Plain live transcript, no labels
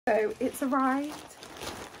So it's arrived.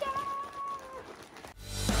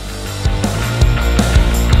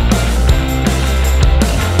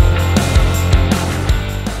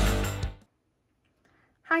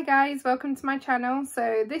 Hi guys, welcome to my channel.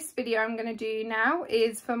 So this video I'm going to do now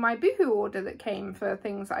is for my Boohoo order that came for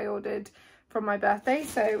things I ordered from my birthday.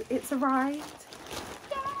 So it's arrived.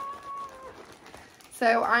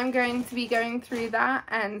 So I'm going to be going through that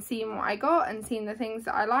and seeing what I got and seeing the things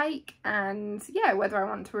that I like, and yeah, whether I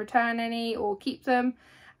want to return any or keep them.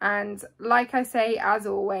 And like I say, as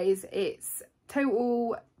always, it's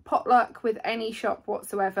total potluck with any shop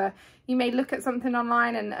whatsoever. You may look at something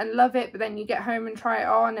online and love it, but then you get home and try it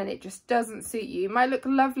on and it just doesn't suit you. It might look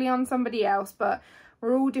lovely on somebody else, but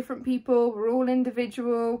we're all different people, we're all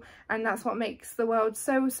individual, and that's what makes the world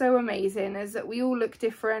so amazing, is that we all look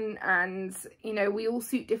different and, you know, we all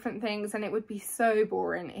suit different things, and it would be so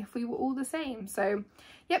boring if we were all the same. So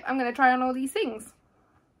yep, I'm going to try on all these things.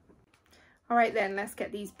 All right then, let's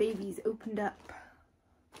get these babies opened up.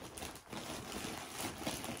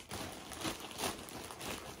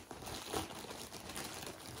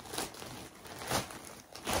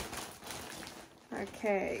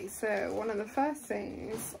 Okay, so one of the first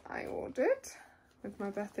things I ordered with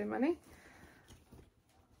my birthday money.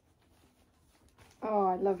 Oh,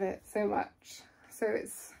 I love it so much. So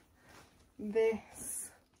it's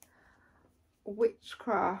this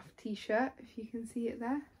witchcraft t-shirt, if you can see it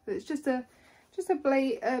there. So it's just a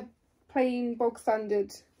plain bog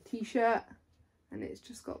standard t-shirt, and it's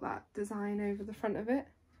just got that design over the front of it.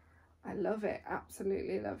 I love it,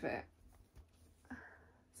 absolutely love it.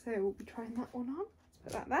 So we'll be trying that one on.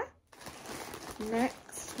 Let's put that there.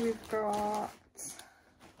 Next we've got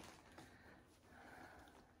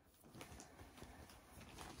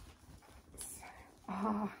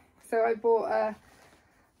so I bought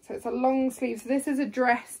so it's a long sleeve. So this is a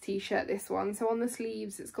dress t-shirt, this one. So on the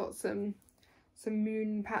sleeves it's got some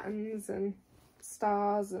moon patterns and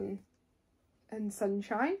stars and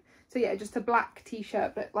sunshine. So yeah, just a black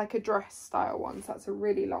t-shirt, but like a dress style one. So that's a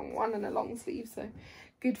really long one and a long sleeve, so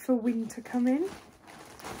good for winter coming.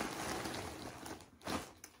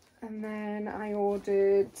 And then I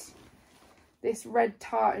ordered this red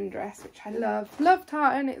tartan dress, which I love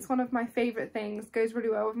tartan. It's one of my favorite things, goes really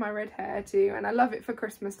well with my red hair too, and I love it for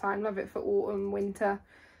Christmas time, love it for autumn, winter.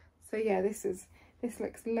 So yeah, this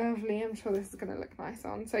looks lovely. I'm sure this is going to look nice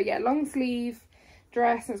on. So yeah, long sleeve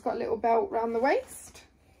dress, and it's got a little belt around the waist.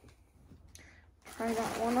 Try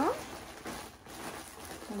that one on.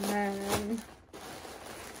 And then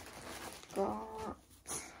got,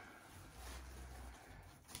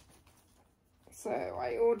 so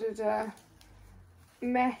I ordered a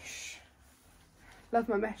mesh, love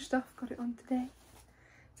my mesh stuff, got it on today.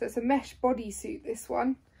 So it's a mesh bodysuit, this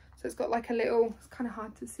one. So it's got like a little, it's kind of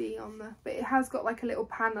hard to see on the, but it has got like a little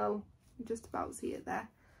panel, you just about see it there,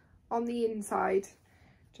 on the inside,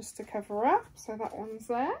 just to cover up. So that one's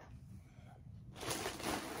there.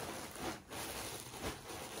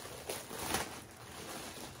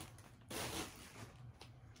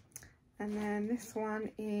 And then this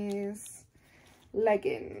one is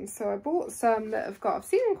leggings. So I bought some that I've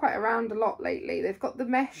seen them quite around a lot lately. They've got the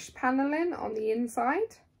mesh paneling on the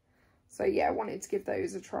inside. So yeah, I wanted to give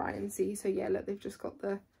those a try and see. So yeah, look, they've just got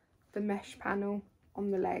the mesh panel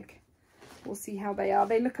on the leg. We'll see how they are.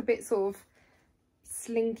 They look a bit sort of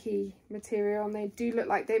slinky material, and they do look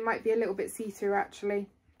like they might be a little bit see-through actually.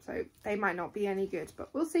 So they might not be any good,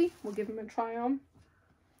 but we'll see. We'll give them a try on.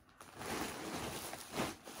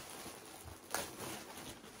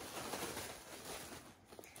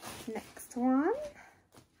 Next one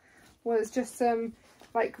was just some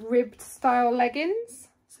like ribbed style leggings.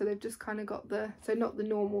 So they've just kind of got the, so not the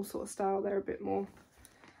normal sort of style, they're a bit more,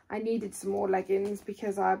 I needed some more leggings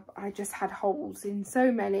because I just had holes in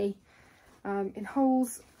so many, in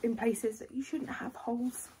holes in places that you shouldn't have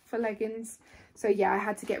holes for leggings. So yeah, I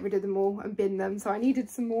had to get rid of them all and bin them, so I needed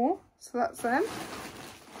some more, so that's them.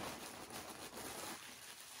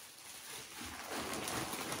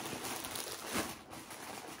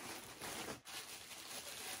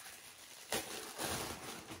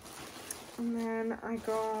 And then I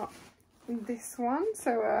got this one,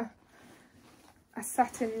 so a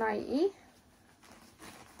satin nightie.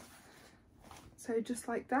 So just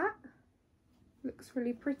like that, looks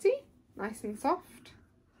really pretty, nice and soft.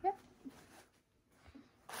 Yep.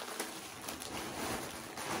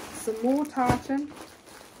 Some more tartan,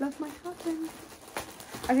 love my tartan.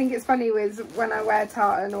 I think it's funny with when I wear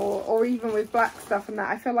tartan or even with black stuff and that,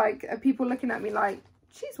 I feel like people looking at me like,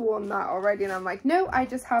 she's worn that already, and I'm like, no, I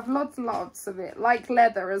just have lots and lots of it. Like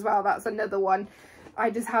leather as well, that's another one. I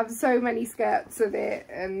just have so many skirts of it,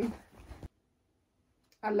 and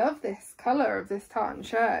I love this colour of this tartan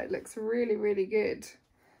shirt. It looks really, really good.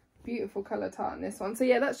 Beautiful colour tartan, this one. So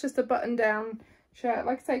yeah, that's just a button down shirt.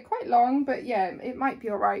 Like I say, quite long, but yeah, it might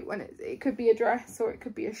be alright when it could be a dress or it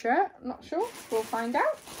could be a shirt. I'm not sure. We'll find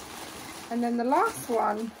out. And then the last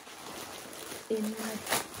one in my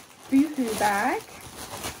Boohoo bag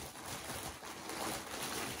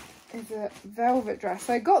is a velvet dress.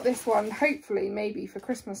 So I got this one hopefully maybe for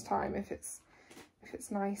Christmas time if it's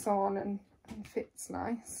nice on and fits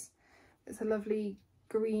nice. It's a lovely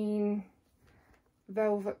green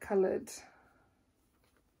velvet coloured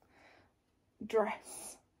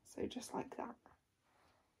dress, so just like that.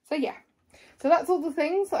 So yeah, so that's all the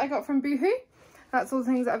things that I got from Boohoo. That's all the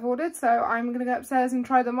things that I've ordered, so I'm going to go upstairs and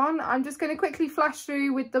try them on. I'm just going to quickly flash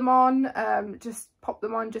through with them on, just pop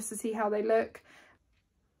them on just to see how they look.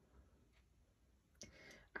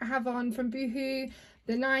 I have on from Boohoo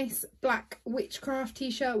the nice black witchcraft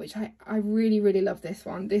t-shirt, which I really, really love this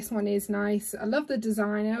one. This one is nice. I love the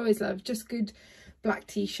design. I always love just good black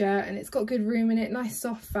t-shirt, and it's got good room in it, nice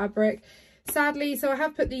soft fabric. Sadly, so I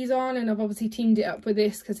have put these on and I've obviously teamed it up with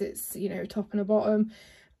this because it's, you know, top and a bottom.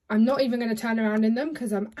 I'm not even going to turn around in them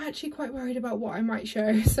because I'm actually quite worried about what I might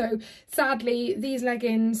show. So sadly, these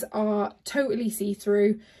leggings are totally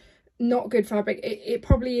see-through. Not good fabric. It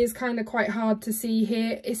probably is kind of quite hard to see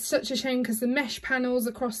here. It's such a shame because the mesh panels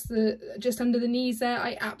across the just under the knees there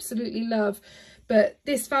I absolutely love, but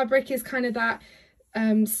this fabric is kind of that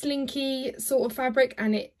slinky sort of fabric,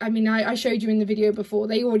 and I showed you in the video before,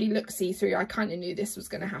 they already look see-through. I kind of knew this was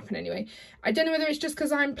going to happen anyway. I don't know whether it's just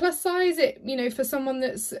because I'm plus size, you know, for someone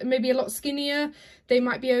that's maybe a lot skinnier they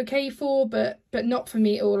might be okay for, but not for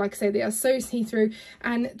me at all. Like I say, they are so see-through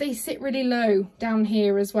and they sit really low down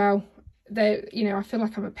here as well. They're, you know, I feel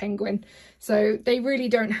like I'm a penguin, so they really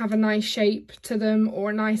don't have a nice shape to them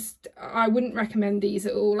or a nice, I wouldn't recommend these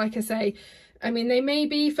at all. Like I say, I mean, they may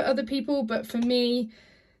be for other people, but for me,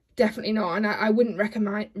 definitely not. And I wouldn't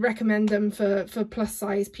recommend them for plus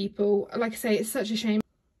size people. Like I say, it's such a shame.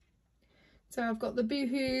 So I've got the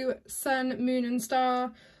Boohoo Sun, Moon and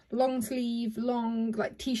Star, long sleeve, long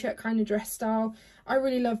like t-shirt kind of dress style. I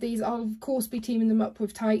really love these. I'll of course be teaming them up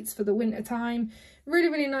with tights for the winter time. Really,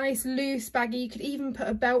 really nice, loose, baggy. You could even put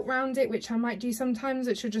a belt around it, which I might do sometimes,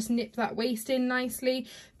 which will just nip that waist in nicely.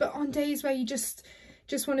 But on days where you just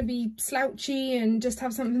want to be slouchy and just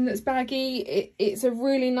have something that's baggy, it's a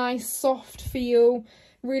really nice soft feel,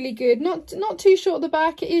 really good. Not too short at the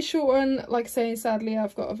back. It is short, and like I say, sadly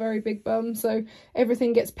I've got a very big bum, so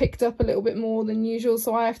everything gets picked up a little bit more than usual,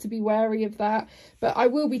 so I have to be wary of that. But I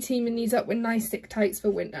will be teaming these up with nice thick tights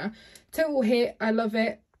for winter. Total hit. I love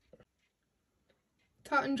it.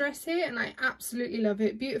 Tartan dress here, and I absolutely love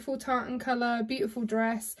it. Beautiful tartan colour, beautiful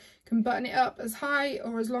dress. Can button it up as high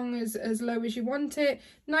or as long as low as you want it.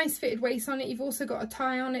 Nice fitted waist on it. You've also got a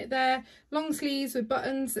tie on it there. Long sleeves with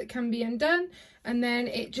buttons that can be undone, and then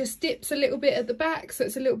it just dips a little bit at the back, so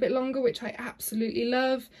it's a little bit longer, which I absolutely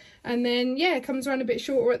love. And then yeah, it comes around a bit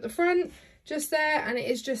shorter at the front just there, and it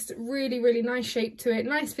is just really, really nice shape to it.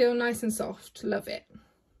 Nice feel, nice and soft. Love it.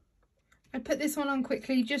 I put this one on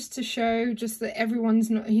quickly just to show just that everyone's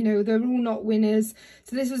not, you know, they're all not winners.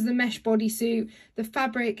 So this was the mesh bodysuit. The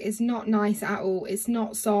fabric is not nice at all. It's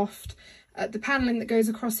not soft. The paneling that goes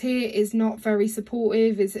across here is not very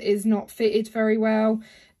supportive, is not fitted very well.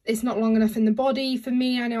 It's not long enough in the body for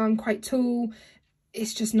me. I know I'm quite tall.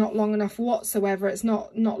 It's just not long enough whatsoever. It's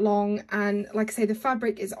not long, and like I say, the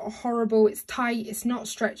fabric is horrible. It's tight. It's not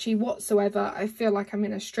stretchy whatsoever. I feel like I'm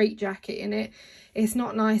in a straitjacket in it. It's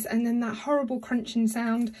not nice. And then that horrible crunching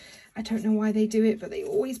sound. I don't know why they do it, but they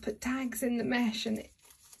always put tags in the mesh, and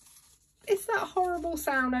it's that horrible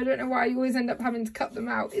sound. I don't know why you always end up having to cut them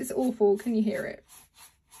out. It's awful. Can you hear it?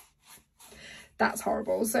 That's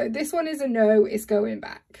horrible. So this one is a no. It's going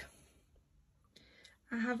back.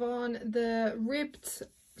 I have on the ribbed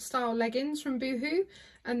style leggings from Boohoo,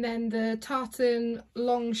 and then the tartan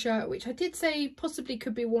long shirt, which I did say possibly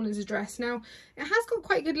could be worn as a dress. Now, it has got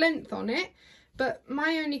quite good length on it, but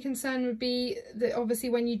my only concern would be that obviously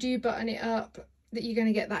when you do button it up, that you're going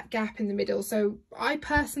to get that gap in the middle. So I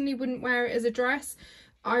personally wouldn't wear it as a dress.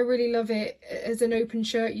 I really love it as an open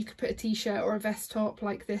shirt. You could put a t-shirt or a vest top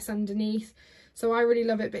like this underneath. So I really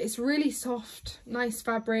love it, but it's really soft, nice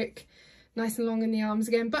fabric. Nice and long in the arms.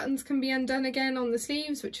 Again, buttons can be undone again on the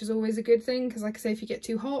sleeves, which is always a good thing, because like I say, if you get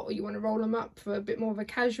too hot or you want to roll them up for a bit more of a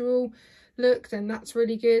casual look, then that's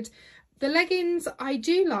really good. The leggings I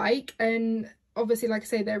do like, and obviously like I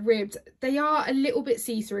say, they're ribbed. They are a little bit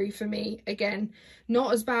see-through for me. Again,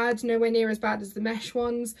 not as bad, nowhere near as bad as the mesh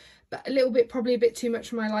ones, but a little bit, probably a bit too much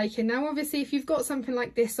for my liking. Now obviously if you've got something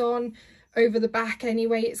like this on over the back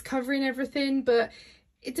anyway, it's covering everything, but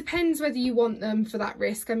it depends whether you want them for that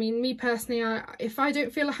risk. I mean, me personally, if I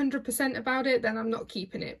don't feel 100% about it, then I'm not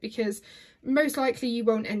keeping it, because most likely you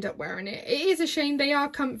won't end up wearing it. It is a shame. They are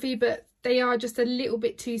comfy, but they are just a little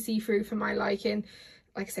bit too see-through for my liking.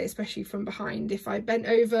 Like I say, especially from behind. If I bent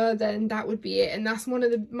over, then that would be it. And that's one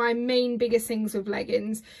of my main biggest things with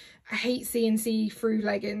leggings. I hate seeing see-through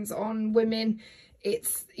leggings on women.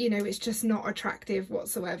 It's, you know, it's just not attractive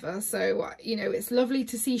whatsoever. So, you know, it's lovely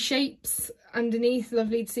to see shapes underneath,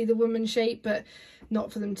 lovely to see the woman shape, but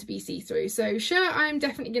not for them to be see-through. So shirt I'm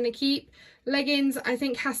definitely going to keep. Leggings I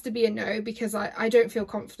think has to be a no, because I don't feel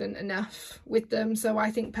confident enough with them. So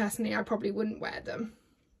I think personally I probably wouldn't wear them.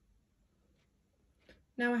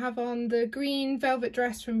 Now I have on the green velvet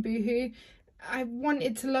dress from Boohoo. I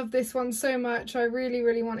wanted to love this one so much. I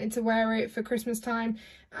really wanted to wear it for Christmas time.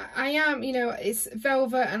 I am, you know, it's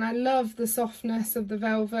velvet and I love the softness of the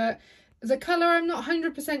velvet. The colour I'm not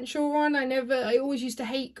 100% sure on. I always used to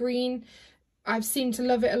hate green. I've seemed to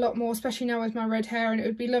love it a lot more, especially now with my red hair, and it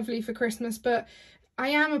would be lovely for Christmas. But I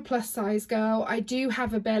am a plus size girl. I do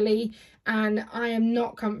have a belly and I am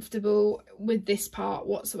not comfortable with this part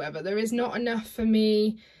whatsoever. There is not enough for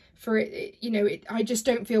me for it, you know, I just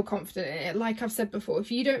don't feel confident in it. Like I've said before,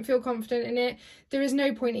 if you don't feel confident in it, there is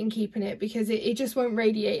no point in keeping it, because it just won't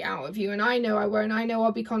radiate out of you. And I know I won't. I know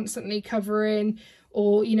I'll be constantly covering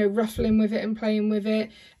or, you know, ruffling with it and playing with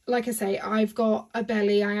it. Like I say, I've got a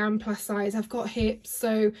belly, I am plus size, I've got hips,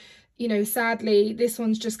 so, you know, sadly this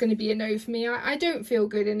one's just going to be a no for me. I don't feel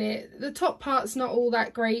good in it. The top part's not all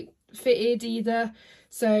that great fitted either.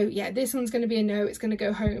 So yeah, this one's going to be a no. It's going to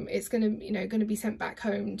go home. It's going to, you know, going to be sent back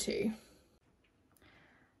home too.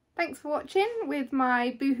 Thanks for watching with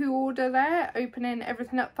my Boohoo order there, opening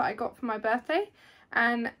everything up that I got for my birthday.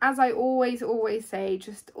 And as I always say,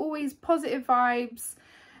 just always positive vibes.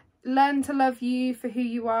 Learn to love you for who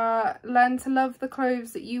you are. Learn to love the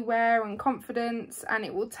clothes that you wear and confidence, and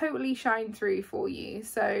it will totally shine through for you.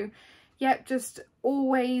 So yep, just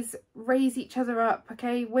always raise each other up,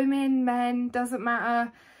 okay? Women, men, doesn't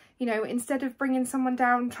matter. You know, instead of bringing someone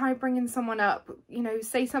down, try bringing someone up. You know,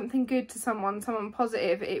 say something good to someone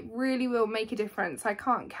positive. It really will make a difference. I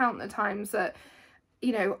can't count the times that,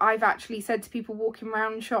 you know, I've actually said to people walking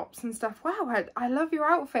around shops and stuff, wow, I love your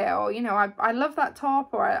outfit, or, you know, I love that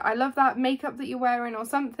top, or I love that makeup that you're wearing, or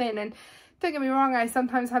something. And don't get me wrong, I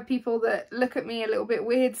sometimes have people that look at me a little bit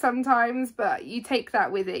weird sometimes, but you take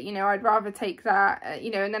that with it, you know. I'd rather take that, you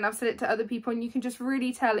know, and then I've said it to other people and you can just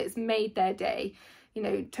really tell it's made their day. You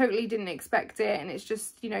know, totally didn't expect it, and it's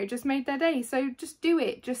just, you know, just made their day. So just do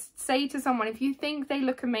it. Just say to someone, if you think they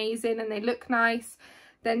look amazing and they look nice,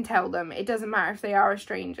 then tell them. It doesn't matter if they are a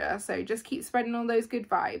stranger. So just keep spreading all those good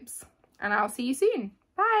vibes, and I'll see you soon.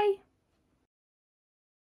 Bye.